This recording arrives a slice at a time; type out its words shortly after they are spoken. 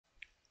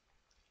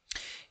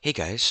Hey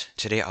guys,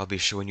 today I'll be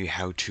showing you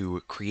how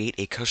to create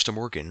a custom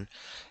organ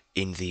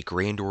in the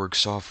GrandOrg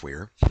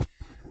software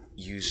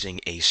using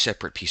a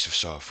separate piece of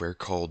software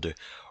called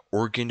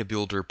Organ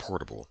Builder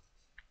Portable.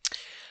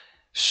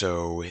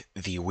 So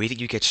the way that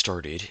you get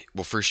started,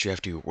 well first you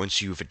have to,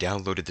 once you've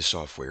downloaded the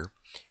software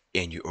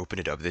and you open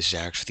it up, this is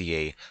actually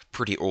a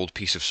pretty old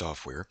piece of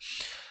software,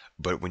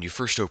 but when you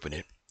first open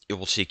it, it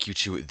will take you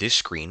to this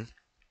screen,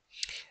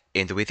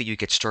 and the way that you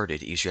get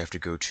started is you have to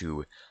go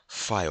to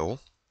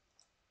File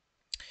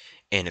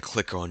and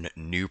click on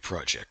New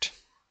Project.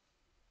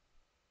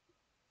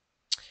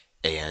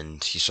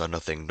 And you saw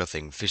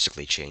nothing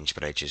physically changed,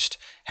 but I just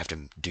have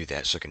to do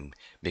that so I can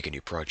make a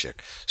new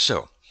project.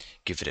 So,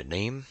 give it a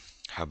name.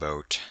 How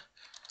about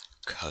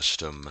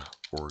custom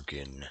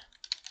organ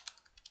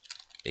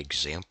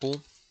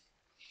example?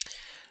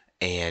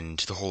 And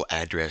the whole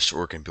address,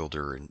 organ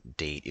builder, and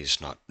date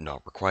is not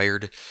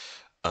required.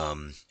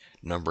 Um,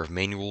 Number of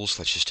manuals,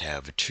 let's just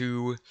have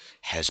 2.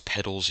 Has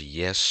pedals,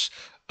 yes.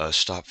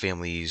 Stop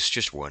families,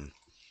 just 1.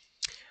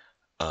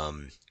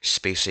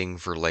 Spacing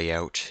for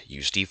layout,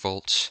 use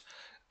defaults.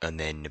 And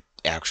then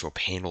actual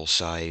panel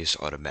size,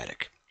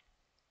 automatic.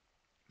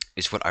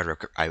 Is what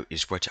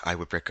I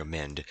would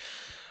recommend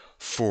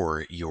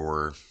for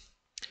your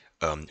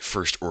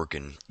first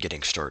organ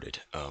getting started.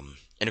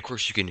 And of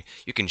course,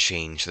 you can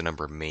change the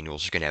number of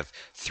manuals. You can have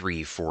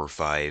 3, 4,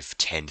 5,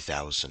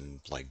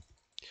 10,000. Like,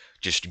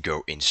 just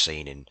go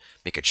insane and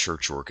make a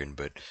church organ.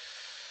 But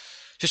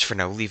just for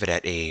now, leave it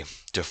at a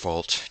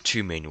default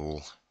 2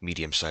 manual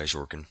medium size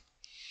organ.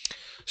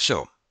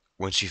 So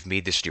once you've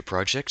made this new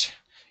project,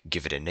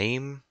 give it a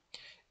name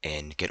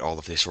and get all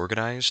of this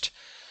organized.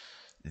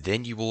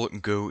 Then you will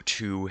go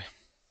to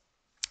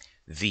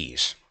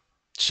these.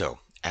 So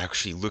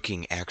actually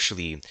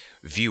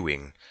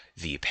viewing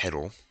the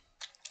pedal.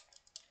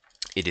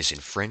 It is in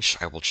French.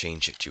 I will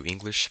change it to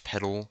English.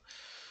 Pedal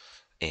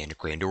and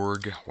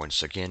GrandOrg.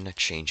 Once again,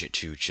 change it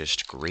to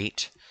just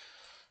great.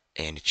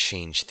 And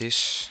change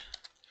this.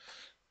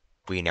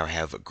 We now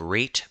have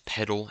great,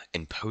 pedal,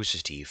 and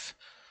positive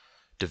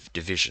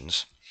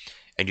divisions.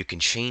 And you can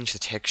change the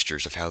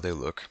textures of how they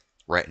look.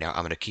 Right now,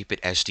 I'm going to keep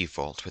it as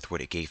default with what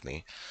it gave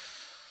me.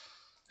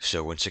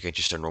 So once again,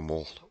 just a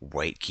normal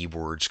white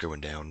keyboards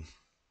going down.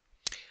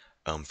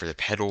 For the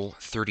pedal,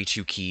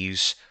 32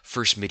 keys.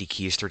 First MIDI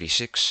key is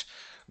 36.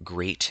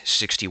 Great,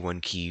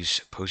 61 keys.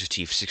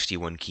 Positive,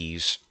 61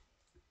 keys.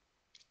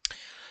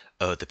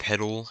 The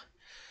pedal,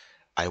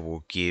 I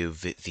will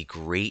give the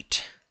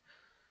great.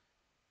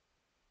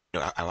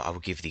 No, I will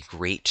give the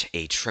great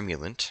a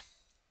tremulant.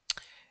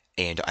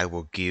 And I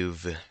will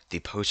give the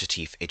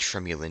positive a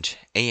tremulant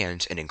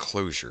and an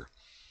enclosure.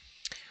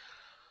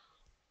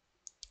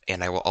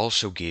 And I will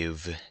also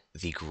give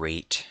the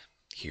great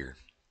here.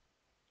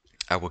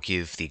 I will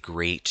give the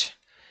great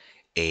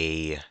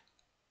a,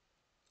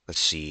 let's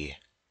see,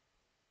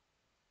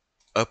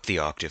 up the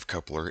octave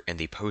coupler and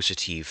the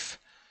positive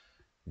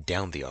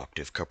down the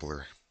octave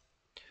coupler.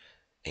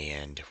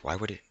 And why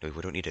would it? No,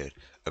 we don't need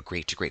a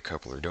great to great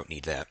coupler. Don't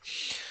need that.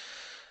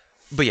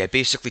 But yeah,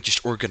 basically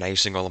just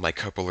organizing all of my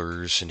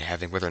couplers and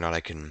having whether or not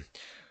I can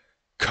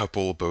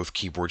couple both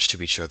keyboards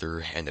to each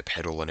other and the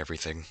pedal and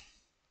everything.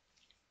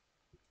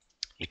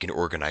 You can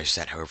organize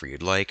that however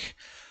you'd like.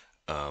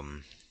 So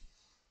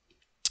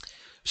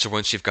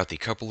once you've got the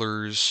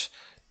couplers,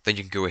 then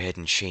you can go ahead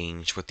and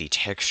change what the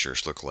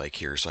textures look like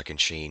here. So I can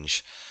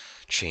change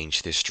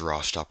this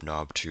draw stop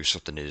knob to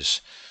something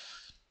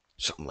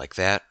like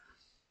that.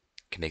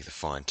 Can make the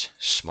font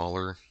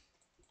smaller.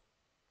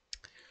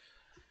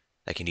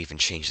 I can even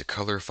change the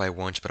color if I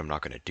want, but I'm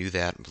not going to do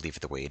that. I'm leave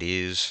it the way it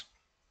is.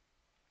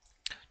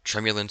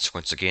 Tremulance,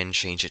 once again,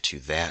 change it to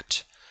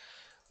that.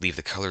 Leave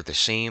the color the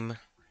same,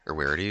 or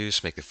where it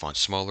is, make the font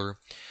smaller.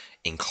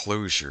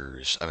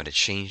 Enclosures, I'm going to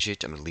change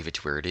it. I'm going to leave it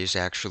to where it is,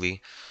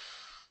 actually.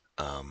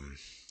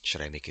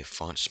 Should I make a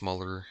font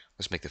smaller?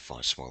 Let's make the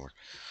font smaller.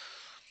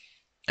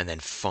 And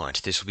then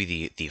font, this will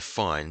be the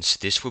fonts.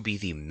 This will be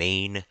the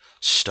main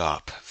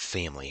stop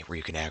family, where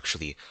you can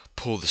actually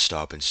pull the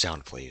stop and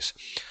sound plays.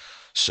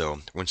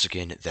 So, once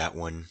again, that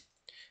one,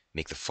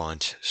 make the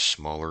font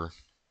smaller.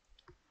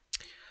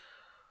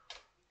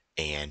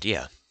 And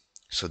yeah,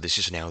 so this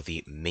is now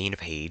the main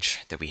page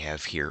that we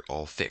have here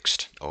all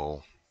fixed,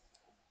 all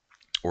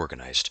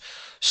organized.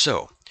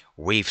 So,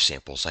 wave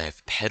samples, I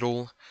have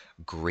pedal,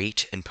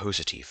 great, and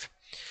positive.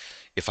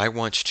 If I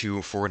want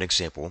to, for an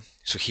example,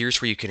 so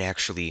here's where you can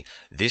actually,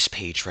 this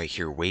page right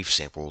here, wave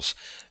samples,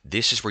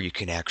 this is where you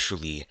can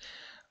actually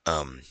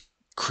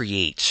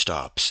create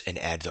stops and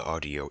add the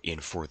audio in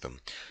for them.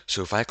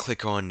 So if I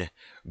click on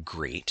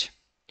great,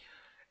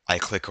 I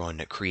click on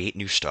create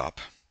new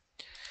stop,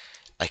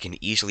 I can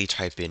easily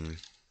type in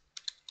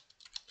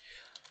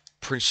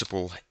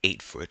principal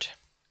 8-foot.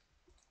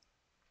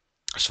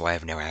 So I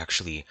have now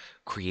actually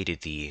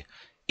created the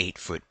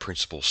 8-foot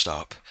principal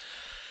stop.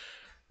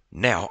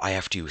 Now I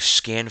have to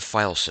scan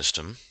file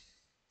system,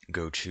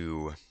 go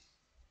to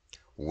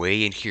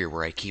way in here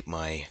where I keep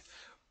my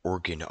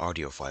organ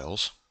audio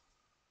files.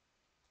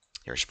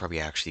 Here, I should probably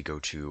actually go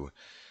to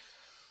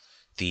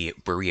the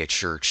Berea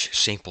Church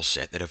sample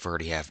set that I've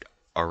already have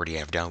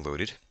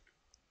downloaded.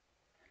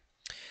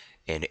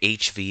 And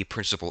HV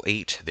Principle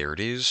 8, there it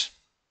is.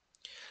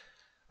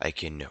 I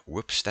can,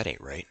 whoops, that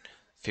ain't right.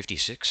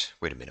 56?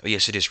 Wait a minute. Oh,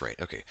 yes, it is right.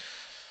 Okay.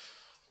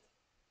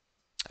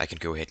 I can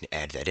go ahead and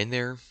add that in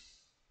there.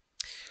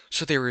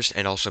 So there is,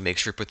 and also make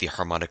sure to put the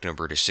harmonic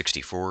number to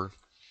 64.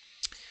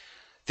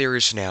 There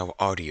is now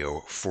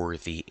audio for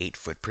the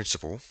 8-foot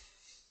principle.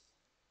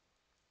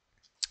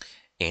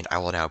 And I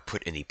will now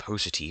put in the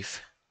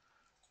positive.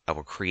 I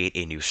will create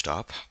a new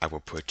stop. I will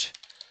put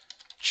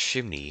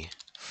chimney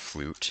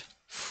flute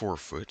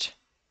 4-foot.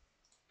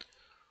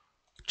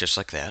 Just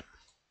like that.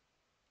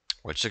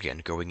 Once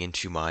again, going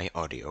into my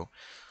audio.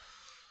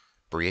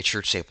 Berea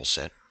Church sample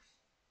set.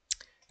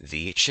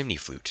 The chimney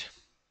flute.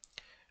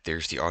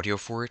 There's the audio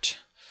for it.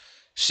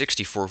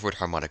 64-foot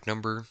harmonic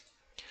number.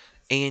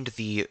 And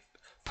the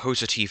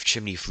positive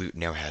chimney flute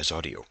now has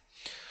audio.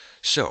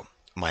 So,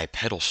 my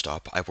pedal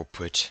stop, I will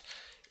put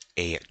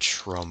a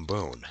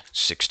trombone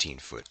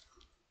 16-foot.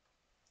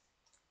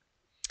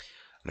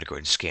 I'm going to go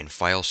ahead and scan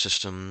file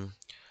system.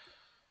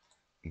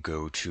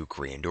 Go to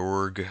Grand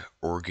Org,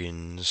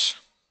 organs.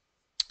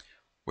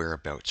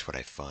 Whereabouts would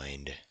I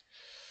find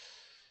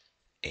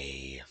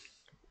a...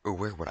 Oh,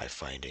 where would I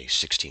find a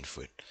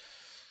 16-foot...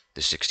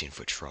 The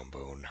 16-foot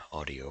trombone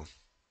audio?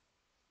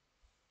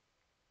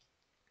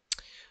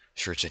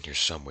 Sure, it's in here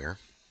somewhere.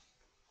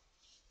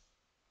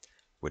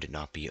 Would it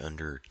not be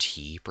under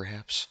T,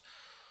 perhaps?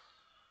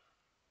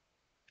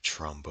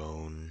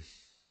 Trombone.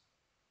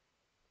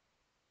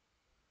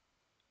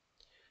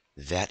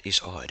 That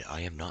is odd.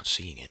 I am not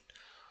seeing it.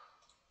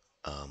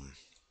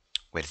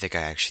 Wait, I think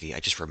I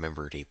just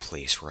remembered a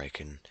place where I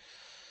can...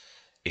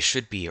 It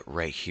should be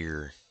right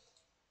here.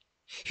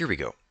 Here we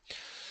go.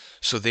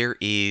 So there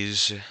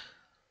is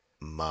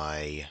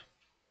my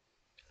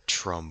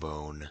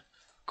trombone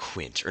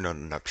quint, or no,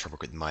 not trombone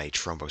quint, my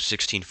trombone,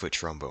 16-foot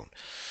trombone.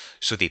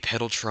 So the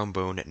pedal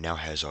trombone now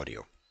has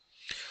audio.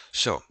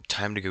 So,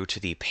 time to go to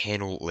the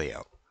panel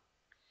layout.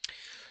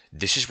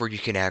 This is where you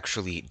can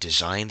actually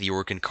design the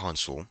organ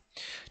console,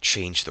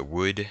 change the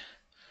wood,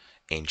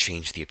 and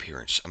change the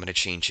appearance. I'm going to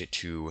change it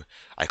to,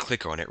 I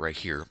click on it right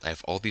here. I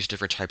have all these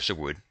different types of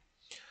wood.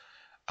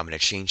 I'm going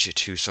to change it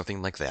to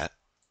something like that.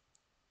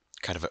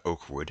 Kind of an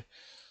oak wood,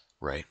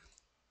 right?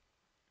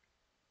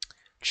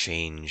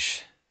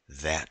 Change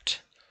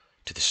that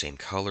to the same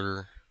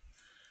color.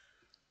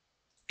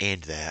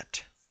 And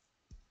that.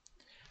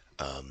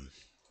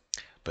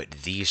 But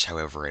these,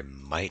 however, I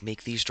might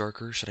make these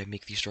darker. Should I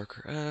make these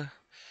darker?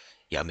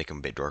 Yeah, I'll make them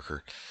a bit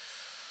darker.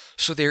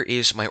 So there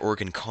is my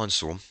organ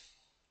console.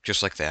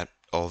 Just like that.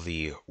 All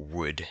the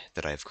wood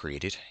that I've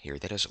created. Here,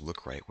 that doesn't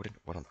look right.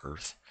 What on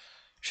earth?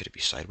 Should it be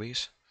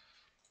sideways?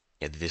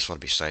 Yeah, this one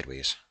will be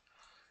sideways.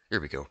 Here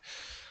we go.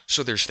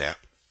 So there's that.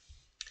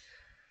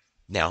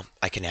 Now,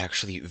 I can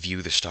actually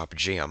view the stop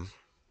jam.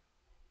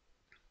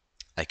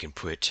 I can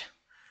put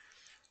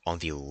on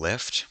the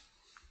left,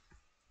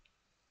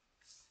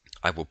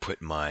 I will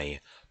put my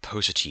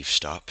positive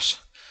stops.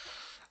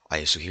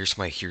 So here's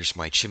my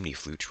chimney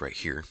flute right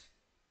here.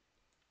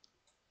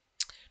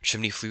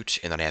 Chimney flute,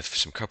 and then I have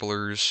some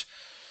couplers.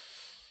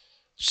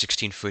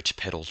 16-foot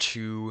pedal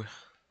 2,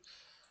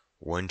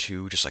 1,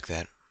 2, just like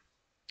that.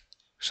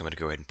 So I'm going to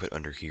go ahead and put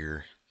under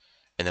here.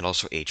 And then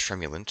also a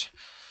tremulant.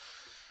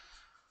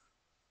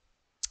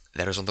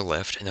 That is on the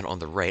left. And then on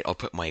the right, I'll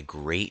put my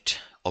grate.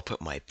 I'll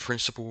put my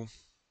principal,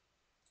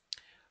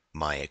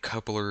 my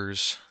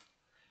couplers,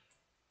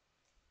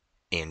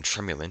 and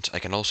tremulant. I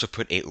can also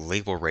put a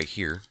label right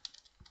here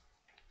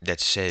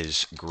that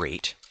says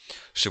grate.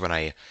 So when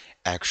I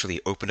actually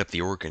open up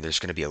the organ, there's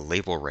going to be a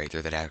label right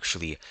there that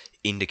actually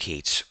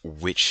indicates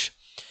which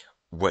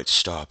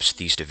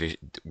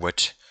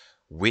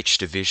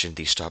division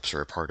these stops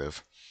are a part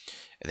of.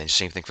 And then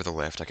same thing for the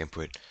left. I can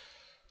put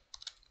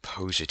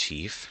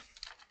positive.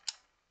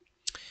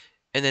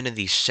 And then in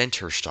the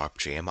center stop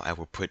jam, I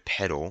will put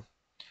pedal,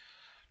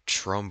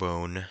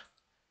 trombone,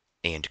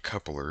 and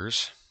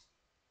couplers.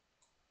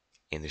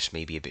 And this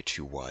may be a bit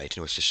too wide.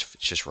 No, it's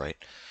just right.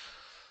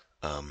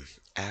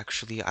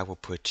 Actually, I will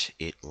put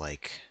it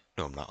like...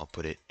 No, I'm not. I'll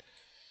put it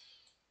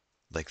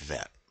like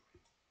that.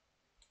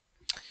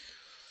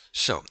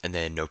 So, and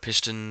then no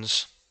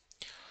pistons,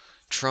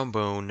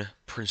 trombone,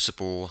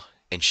 principal,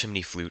 and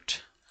chimney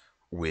flute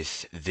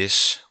with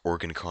this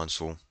organ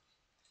console.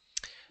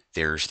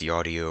 There's the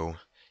audio.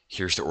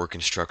 Here's the organ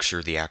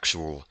structure, the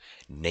actual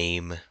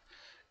name,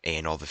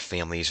 and all the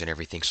families and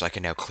everything. So I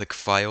can now click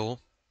File,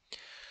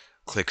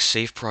 click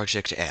Save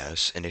Project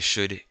As, and I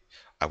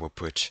will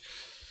put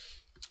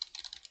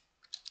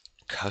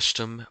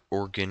Custom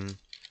Organ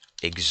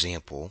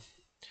Example,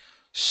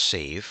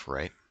 save,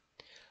 right?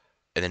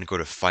 And then go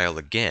to File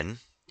again,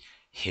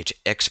 hit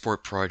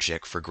Export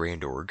Project for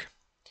Grand Org,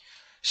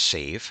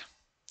 save.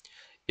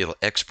 It'll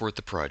export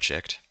the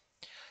project.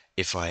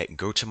 If I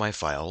go to my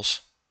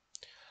files,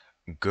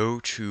 go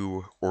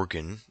to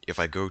organ, if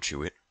I go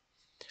to it,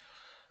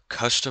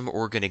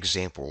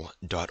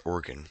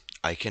 customorganexample.organ,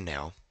 I can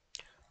now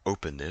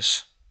open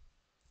this.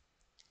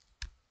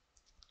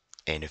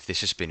 And if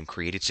this has been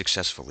created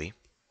successfully,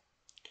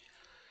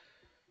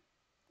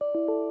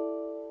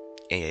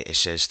 it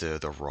says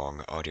the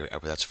wrong audio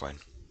output. That's fine.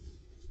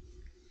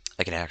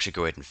 I can actually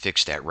go ahead and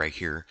fix that right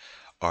here.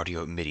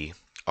 Audio MIDI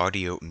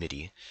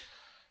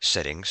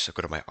settings. So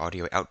go to my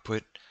audio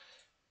output,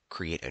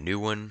 create a new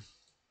one,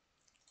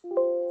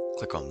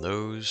 click on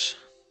those,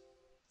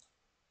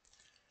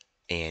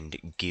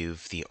 and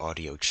give the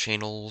audio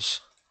channels.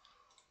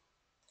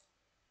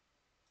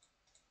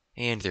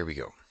 And there we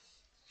go.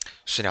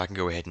 So now I can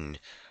go ahead and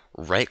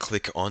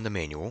right-click on the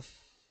manual.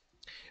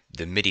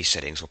 The MIDI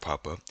settings will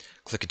pop up.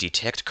 Click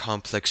Detect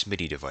Complex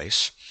MIDI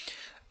Device,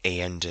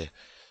 and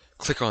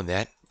click on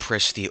that.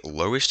 Press the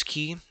lowest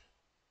key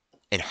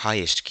and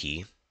highest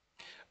key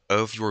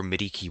of your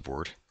MIDI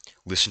keyboard.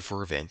 Listen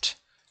for event,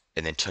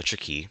 and then touch a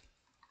key.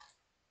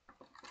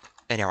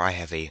 And now I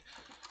have a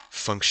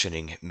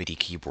functioning MIDI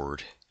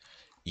keyboard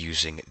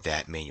using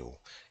that manual.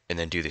 And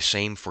then do the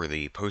same for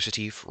the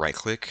positive.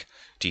 Right-click,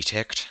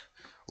 detect,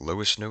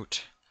 lowest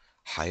note,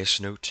 highest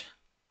note,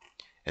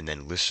 and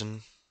then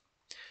listen,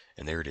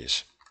 and there it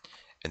is.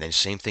 And then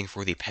same thing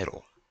for the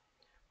pedal.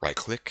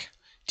 Right-click,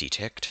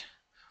 detect,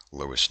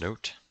 lowest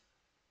note,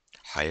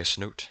 highest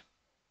note,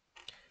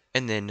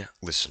 and then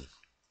listen.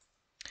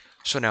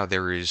 So now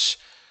there is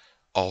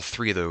all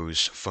three of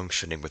those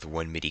functioning with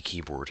one MIDI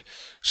keyboard.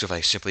 So if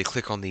I simply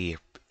click on the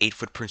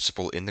 8-foot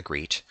principle in the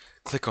grate,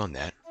 click on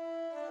that,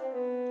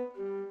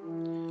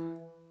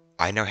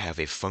 I now have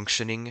a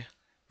functioning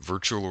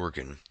virtual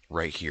organ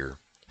right here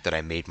that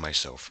I made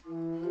myself.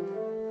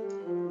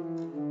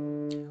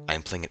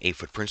 I'm playing an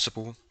 8-foot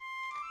principle,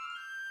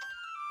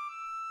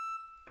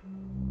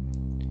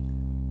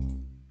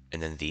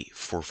 and then the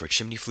 4-foot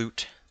chimney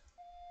flute,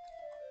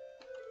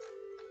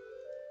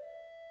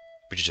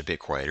 which is a bit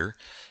quieter,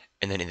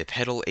 and then in the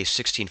pedal, a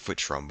 16-foot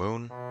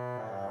trombone,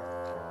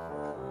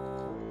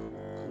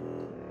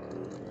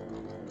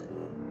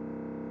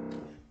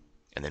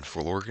 and then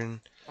full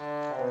organ.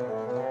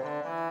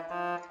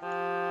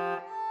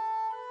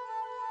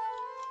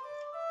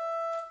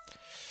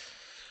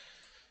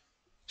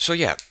 So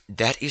yeah,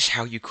 that is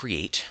how you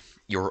create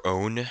your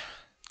own,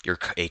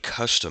 a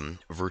custom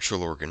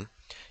virtual organ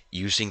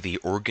using the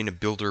Organ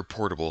Builder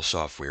Portable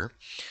software.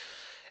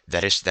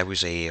 That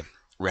was a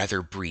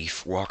rather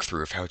brief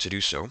walkthrough of how to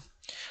do so.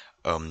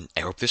 I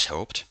hope this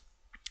helped.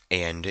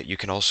 And you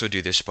can also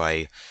do this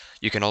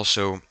you can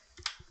also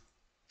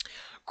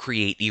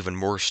create even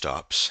more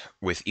stops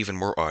with even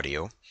more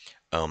audio,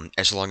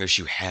 as long as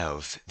you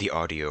have the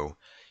audio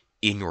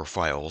in your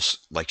files,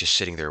 like just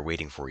sitting there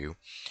waiting for you,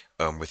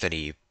 with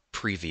any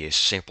previous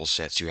sample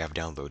sets you have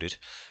downloaded.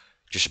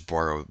 Just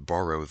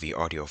borrow the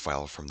audio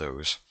file from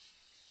those.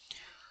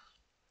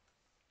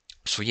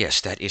 So yes,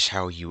 that is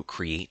how you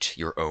create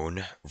your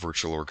own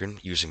virtual organ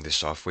using this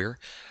software.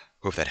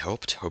 Hope that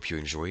helped. Hope you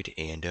enjoyed,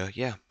 and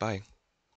yeah, bye.